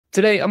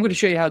Today, I'm going to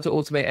show you how to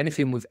automate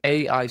anything with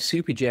AI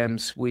Super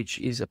Gems, which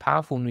is a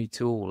powerful new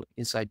tool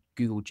inside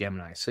Google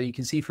Gemini. So you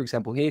can see, for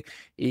example, here,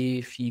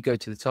 if you go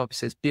to the top, it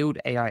says build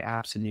AI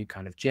apps, a new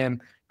kind of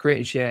gem, create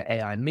and share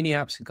AI mini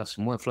apps and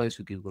custom workflows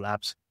with Google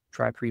Apps,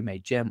 try a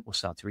pre-made gem or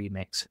start to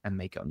remix and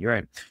make it on your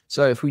own.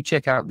 So if we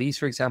check out these,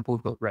 for example,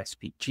 we've got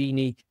Recipe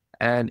Genie,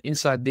 and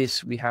inside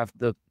this, we have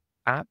the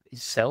app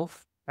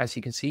itself. As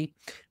you can see,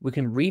 we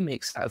can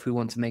remix that if we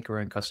want to make our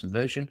own custom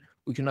version.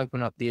 We can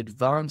open up the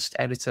advanced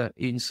editor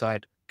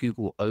inside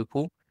Google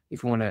Opal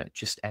if we want to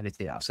just edit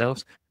it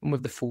ourselves, and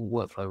with the full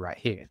workflow right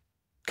here.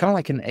 Kind of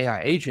like an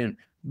AI agent,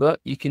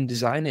 but you can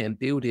design it and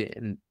build it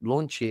and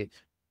launch it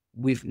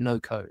with no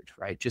code,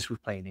 right? Just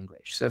with plain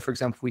English. So for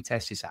example, if we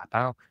test this app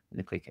out and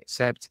then click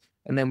accept,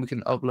 and then we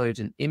can upload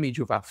an image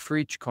of our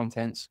fridge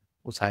contents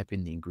or type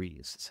in the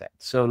ingredients set.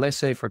 So let's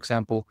say, for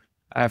example,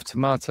 I have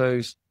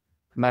tomatoes,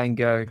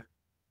 mango,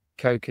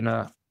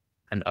 coconut,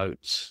 and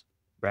oats,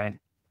 right?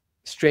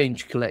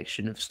 Strange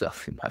collection of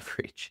stuff in my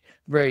fridge,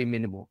 very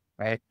minimal,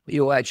 right?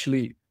 You'll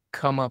actually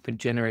come up and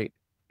generate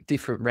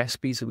different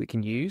recipes that we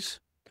can use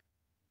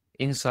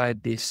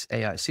inside this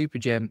AI Super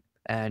Gem.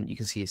 And you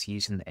can see it's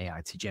using the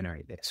AI to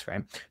generate this,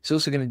 right? It's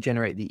also going to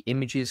generate the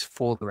images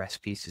for the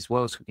recipes as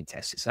well. So we can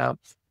test this out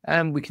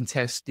and we can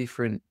test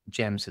different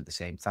gems at the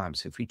same time.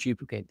 So if we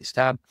duplicate this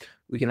tab,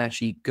 we can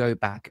actually go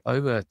back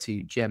over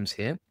to gems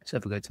here. So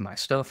if we go to my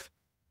stuff,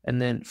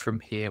 and then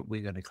from here,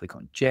 we're going to click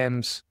on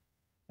gems,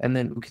 and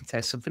then we can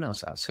test something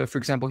else out. So for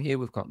example, here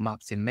we've got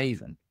Marketing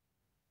Maven.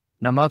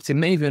 Now, Marketing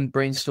Maven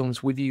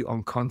brainstorms with you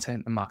on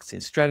content and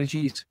marketing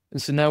strategies.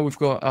 And so now we've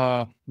got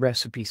our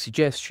recipe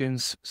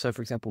suggestions. So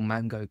for example,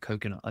 mango,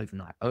 coconut,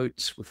 overnight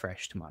oats with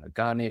fresh tomato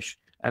garnish.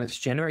 And it's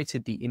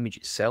generated the image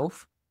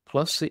itself,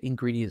 plus the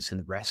ingredients in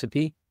the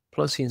recipe,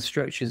 plus the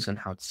instructions on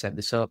how to set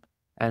this up.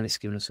 And it's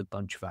given us a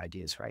bunch of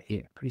ideas right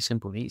here. Pretty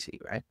simple and easy,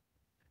 right?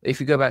 If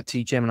we go back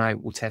to Gemini,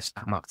 we'll test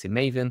our Marketing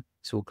Maven.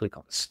 So we'll click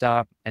on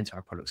start, enter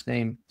our product's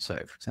name. So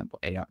for example,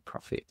 AI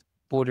Profit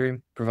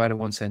Boardroom, provide a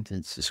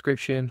one-sentence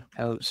description,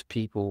 helps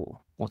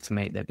people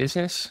automate their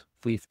business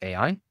with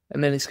AI.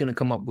 And then it's going to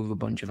come up with a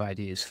bunch of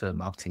ideas for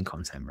marketing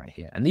content right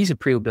here. And these are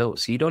pre-built,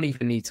 so you don't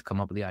even need to come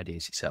up with the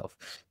ideas yourself.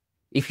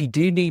 If you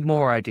do need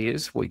more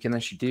ideas, what you can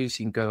actually do is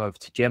you can go over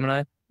to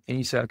Gemini and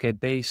you say, okay,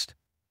 based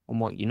on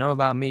what you know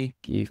about me,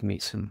 give me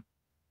some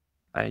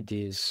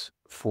ideas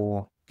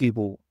for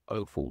Google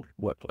Opal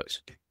workflows,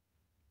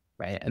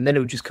 right? And then it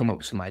will just come up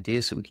with some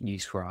ideas that we can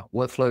use for our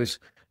workflows.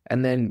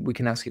 And then we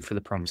can ask it for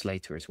the prompts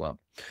later as well.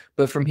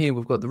 But from here,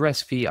 we've got the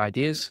recipe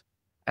ideas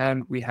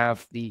and we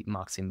have the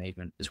Marketing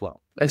Maven as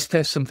well. Let's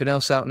test something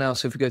else out now.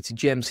 So if we go to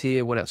gems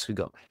here, what else we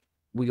got?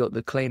 We got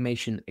the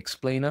Claymation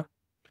Explainer.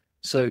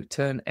 So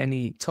turn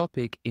any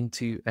topic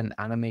into an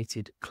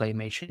animated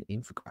Claymation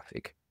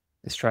infographic.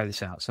 Let's try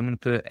this out. So I'm going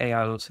to put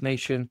AI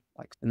automation,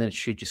 and then it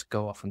should just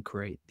go off and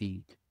create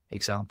the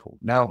example.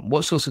 Now,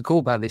 what's also cool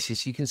about this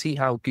is you can see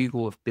how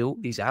Google have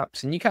built these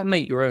apps, and you can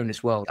make your own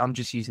as well. I'm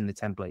just using the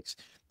templates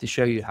to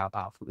show you how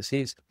powerful this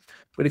is.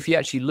 But if you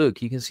actually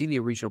look, you can see the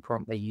original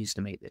prompt they used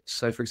to make this.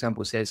 So for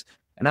example, it says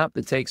an app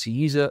that takes a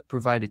user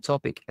provided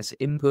topic as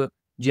input,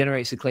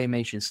 generates a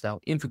Claymation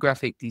style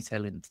infographic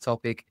detailing the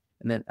topic,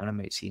 and then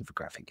animates the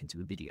infographic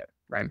into a video,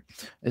 right?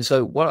 And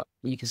so what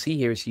you can see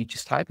here is you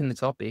just type in the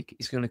topic,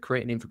 it's going to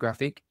create an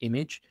infographic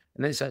image,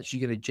 and then it's actually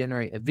going to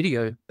generate a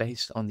video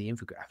based on the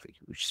infographic,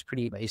 which is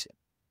pretty amazing.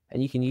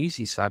 And you can use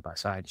these side by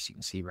side, as you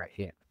can see right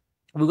here.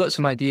 We've got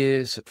some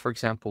ideas, for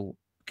example,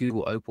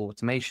 Google Opal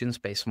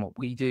automations based on what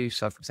we do.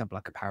 So for example,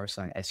 like a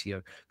Parasite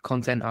SEO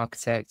content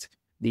architect,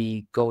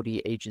 the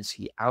Goldie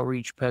agency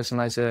outreach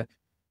personalizer,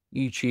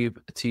 YouTube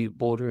to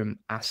boardroom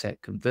asset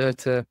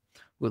converter,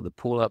 with the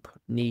pull-up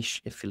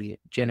niche affiliate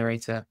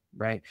generator,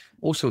 right?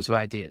 All sorts of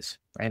ideas,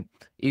 right?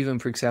 Even,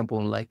 for example,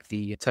 like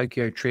the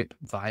Tokyo trip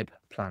vibe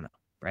planner,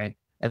 right?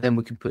 And then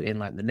we can put in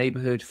like the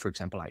neighborhood, for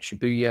example, like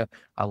Shibuya,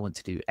 I want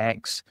to do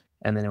X,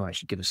 and then it'll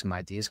actually give us some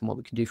ideas on what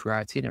we can do for our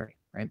itinerary,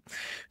 right?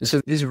 And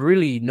so there's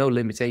really no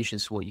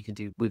limitations to what you can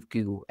do with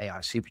Google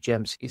AI Super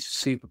Gems. It's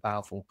super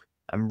powerful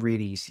and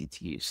really easy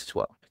to use as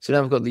well. So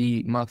now we've got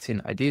the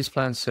marketing ideas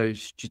plan. So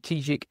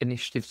strategic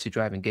initiatives to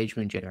drive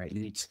engagement, generate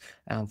leads,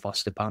 and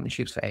foster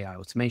partnerships for AI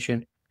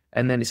automation.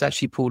 And then it's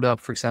actually pulled up,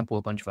 for example,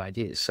 a bunch of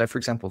ideas. So for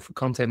example, for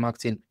content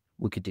marketing,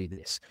 we could do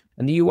this.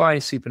 And the UI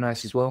is super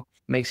nice as well,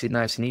 makes it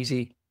nice and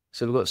easy.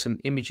 So we've got some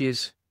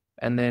images.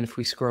 And then if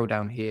we scroll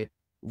down here,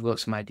 we've got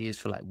some ideas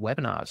for like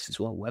webinars as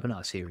well,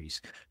 webinar series,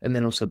 and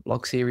then also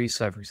blog series.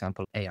 So for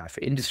example, AI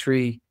for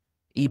industry,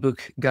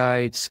 ebook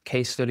guides,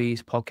 case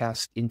studies,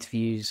 podcasts,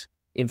 interviews,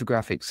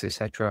 infographics,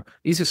 etc.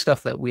 These are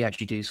stuff that we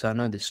actually do. So I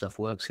know this stuff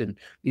works, and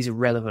these are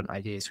relevant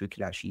ideas we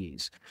could actually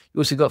use. You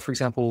also got, for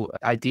example,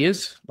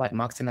 ideas like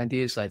marketing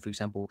ideas, like for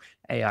example,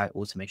 AI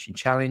automation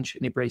challenge,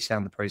 and it breaks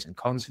down the pros and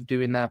cons of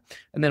doing that.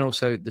 And then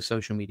also the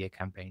social media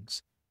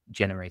campaigns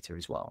generator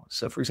as well.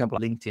 So for example,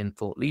 LinkedIn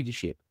thought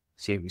leadership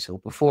series or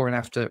before and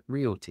after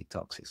real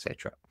TikToks,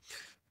 etc.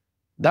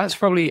 That's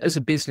probably, as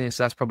a business,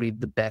 that's probably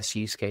the best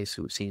use case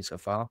that we've seen so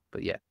far.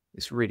 But yeah,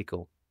 it's really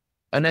cool.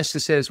 And Esther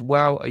says,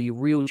 wow, are you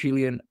real,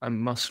 Julian? I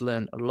must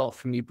learn a lot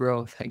from you,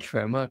 bro. Thank you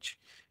very much.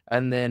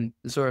 And then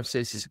Zora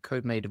says, is a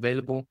code made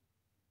available?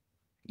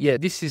 Yeah,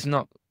 this is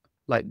not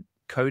like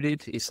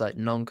coded. It's like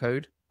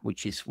non-code,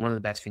 which is one of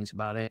the best things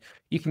about it.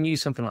 You can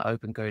use something like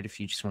open code if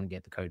you just want to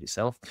get the code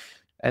itself.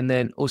 And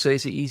then also,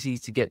 is it easy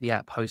to get the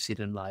app hosted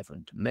and live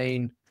on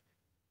domain?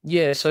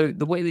 Yeah, so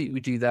the way that we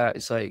do that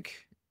is like,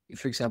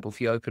 for example,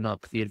 if you open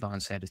up the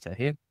advanced editor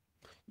here,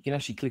 you can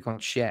actually click on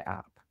share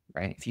app,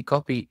 right? If you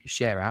copy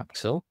share app,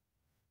 so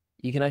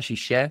you can actually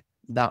share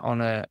that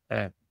on a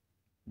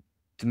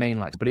domain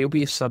like, but it'll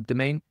be a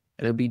subdomain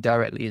and it'll be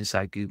directly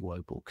inside Google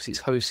Opal because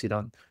it's hosted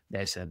on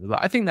their server.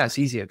 But I think that's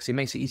easier because it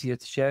makes it easier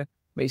to share,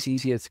 makes it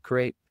easier to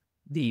create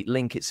the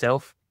link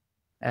itself,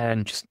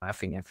 and just I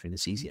think everything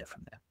is easier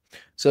from there.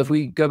 So if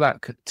we go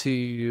back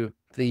to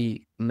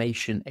the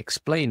Claymation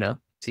Explainer,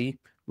 see,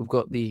 we've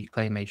got the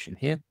Claymation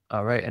here,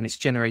 all right, and it's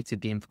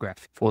generated the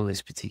infographic for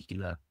this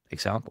particular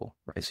example,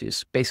 right? So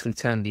it's basically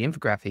turned the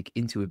infographic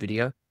into a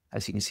video.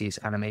 As you can see, it's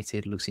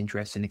animated, looks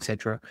interesting,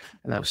 etc.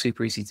 And that was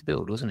super easy to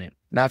build, wasn't it?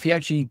 Now, if you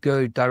actually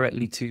go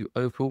directly to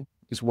Opal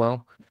as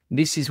well,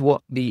 this is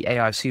what the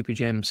AI Super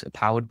Gems are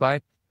powered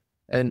by.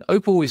 And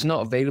Opal is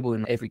not available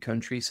in every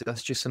country, so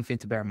that's just something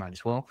to bear in mind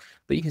as well.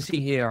 But you can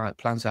see here, it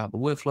plans out the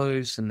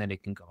workflows, and then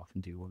it can go off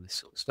and do all this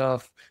sort of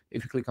stuff.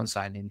 If you click on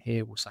sign in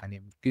here, we'll sign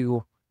in with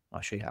Google.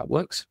 I'll show you how it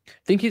works. I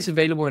think it's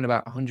available in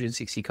about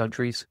 160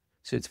 countries,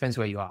 so it depends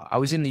where you are. I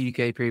was in the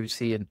UK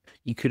previously, and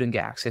you couldn't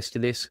get access to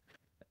this.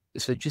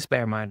 So just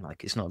bear in mind,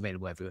 like, it's not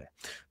available everywhere.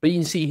 But you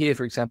can see here,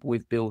 for example,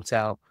 we've built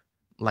out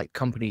like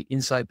company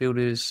insight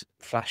builders,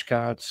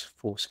 flashcards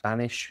for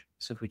Spanish.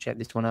 So if we check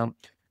this one out,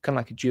 kind of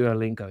like a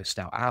Duolingo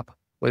style app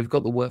where we've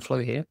got the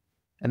workflow here,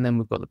 and then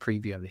we've got the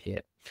preview over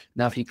here.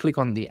 Now, if you click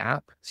on the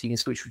app, so you can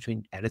switch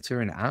between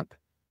editor and app,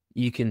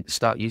 you can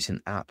start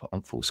using app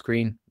on full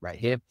screen right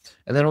here.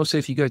 And then also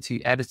if you go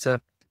to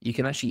editor, you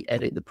can actually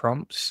edit the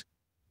prompts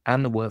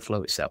and the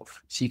workflow itself.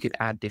 So you could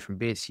add different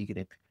bits, you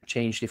could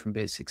change different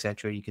bits,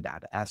 etc. You could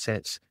add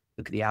assets,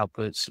 look at the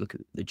outputs, look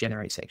at the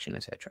generate section,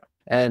 etc.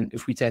 And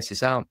if we test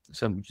this out,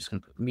 so I'm just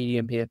going to put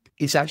medium here,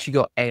 it's actually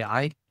got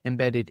AI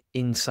embedded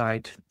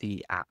inside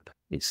the app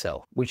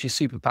itself, which is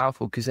super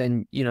powerful because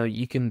then, you know,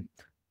 you can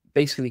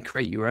basically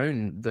create your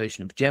own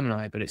version of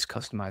Gemini, but it's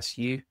customized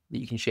to you that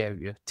you can share with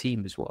your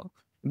team as well.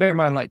 Bear in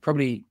mind, like,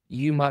 probably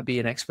you might be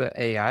an expert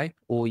AI,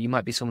 or you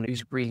might be someone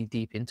who's really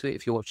deep into it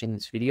if you're watching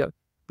this video,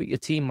 but your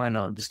team might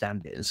not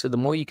understand it. And so the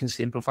more you can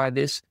simplify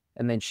this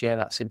and then share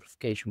that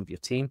simplification with your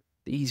team,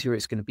 the easier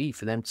it's going to be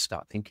for them to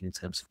start thinking in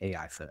terms of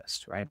AI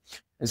first, right?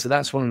 And so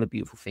that's one of the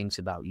beautiful things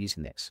about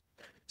using this.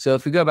 So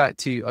if we go back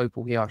to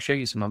Opal here, I'll show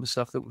you some other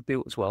stuff that we've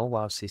built as well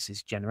whilst this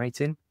is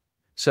generating.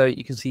 So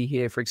you can see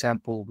here, for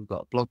example, we've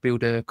got blog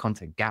builder,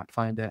 content gap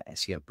finder,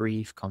 SEO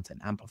brief, content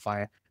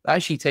amplifier. That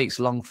actually takes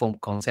long form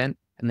content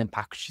and then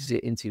packages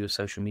it into your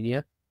social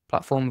media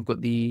platform. We've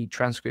got the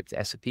transcript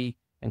SAP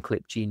and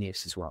Clip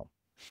Genius as well.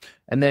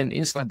 And then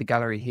inside the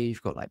gallery here,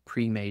 you've got like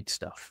pre-made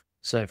stuff.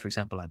 So for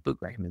example, like book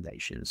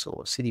recommendations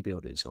or city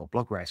builders or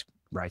blog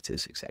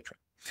writers, etc.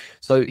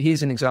 So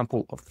here's an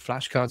example of the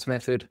flashcards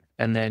method.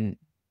 And then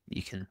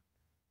you can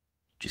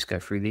just go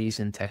through these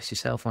and test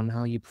yourself on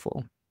how you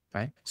perform.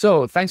 Right.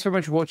 So thanks very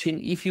much for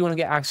watching. If you want to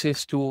get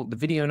access to all the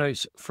video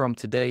notes from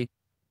today,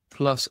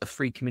 plus a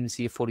free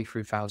community of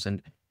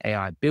 43,000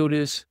 AI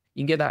builders,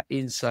 you can get that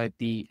inside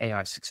the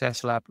AI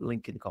Success Lab,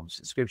 link in the comments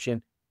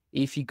description.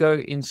 If you go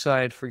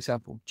inside, for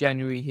example,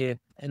 January here,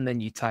 and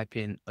then you type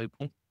in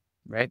Opal,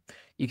 right,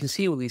 you can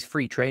see all these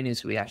free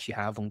trainings that we actually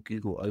have on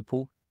Google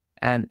Opal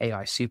and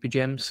AI Super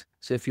Gems.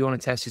 So if you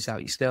want to test this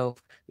out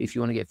yourself, if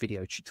you want to get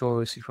video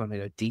tutorials, if you want to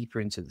go deeper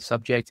into the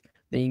subject,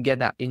 then you can get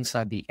that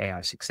inside the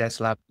AI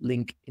Success Lab,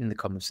 link in the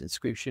comments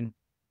description.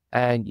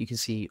 And you can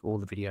see all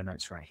the video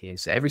notes right here.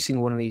 So every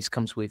single one of these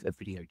comes with a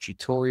video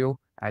tutorial,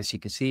 as you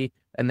can see,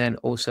 and then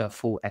also a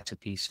full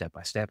SOP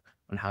step-by-step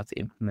on how to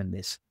implement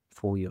this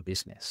for your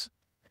business.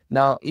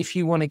 Now, if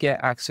you want to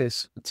get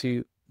access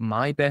to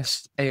my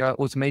best AI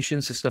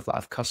automations, the stuff that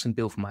I've custom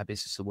built for my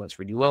business that works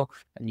really well,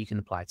 and you can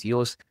apply to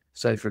yours.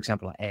 So for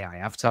example, like AI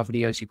avatar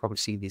videos, you probably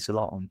see these a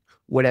lot on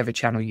whatever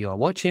channel you are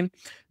watching,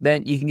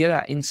 then you can get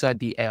that inside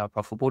the AI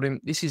Profit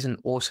Boarding. This is an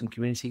awesome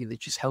community that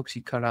just helps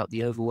you cut out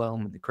the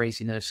overwhelm and the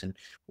craziness and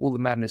all the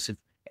madness of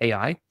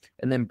AI,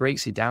 and then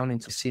breaks it down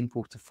into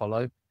simple to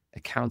follow,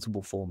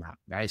 accountable format,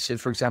 right? So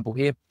for example,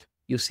 here,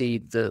 you'll see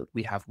that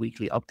we have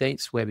weekly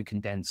updates where we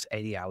condense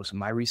 80 hours of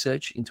my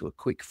research into a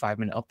quick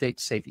 5-minute update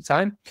to save you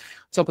time. On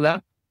top of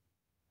that,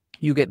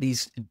 you get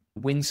these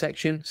win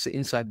section. So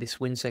inside this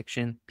win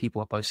section,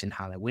 people are posting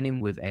how they're winning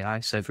with AI.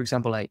 So for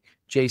example, like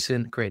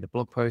Jason created a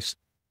blog post,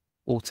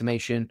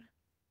 automation.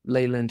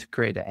 Leyland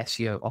created an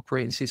SEO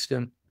operating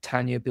system.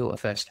 Tanya built a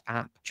first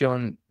app.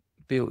 John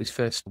built his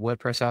first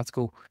WordPress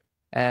article.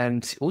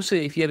 And also,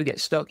 if you ever get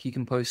stuck, you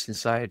can post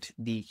inside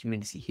the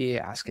community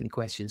here, ask any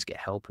questions, get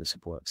help and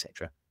support,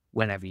 etc.,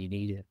 whenever you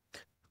need it.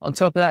 On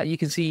top of that, you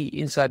can see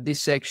inside this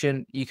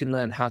section, you can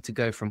learn how to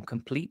go from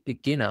complete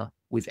beginner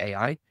with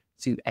AI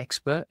to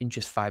expert in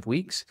just 5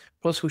 weeks.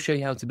 Plus, we'll show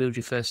you how to build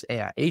your first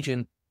AI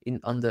agent in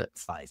under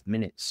 5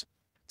 minutes.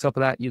 Top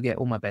of that, you get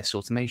all my best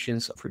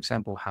automations. For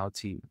example, how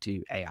to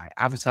do AI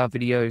avatar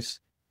videos,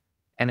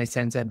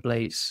 NA10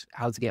 templates,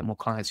 how to get more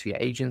clients for your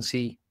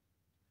agency,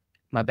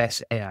 my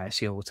best AI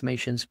SEO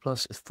automations,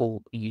 plus a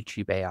full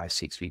YouTube AI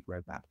 6-week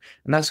roadmap.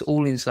 And that's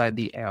all inside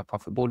the AI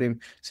Profit Boardroom.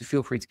 So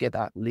feel free to get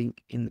that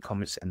link in the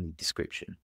comments and the description.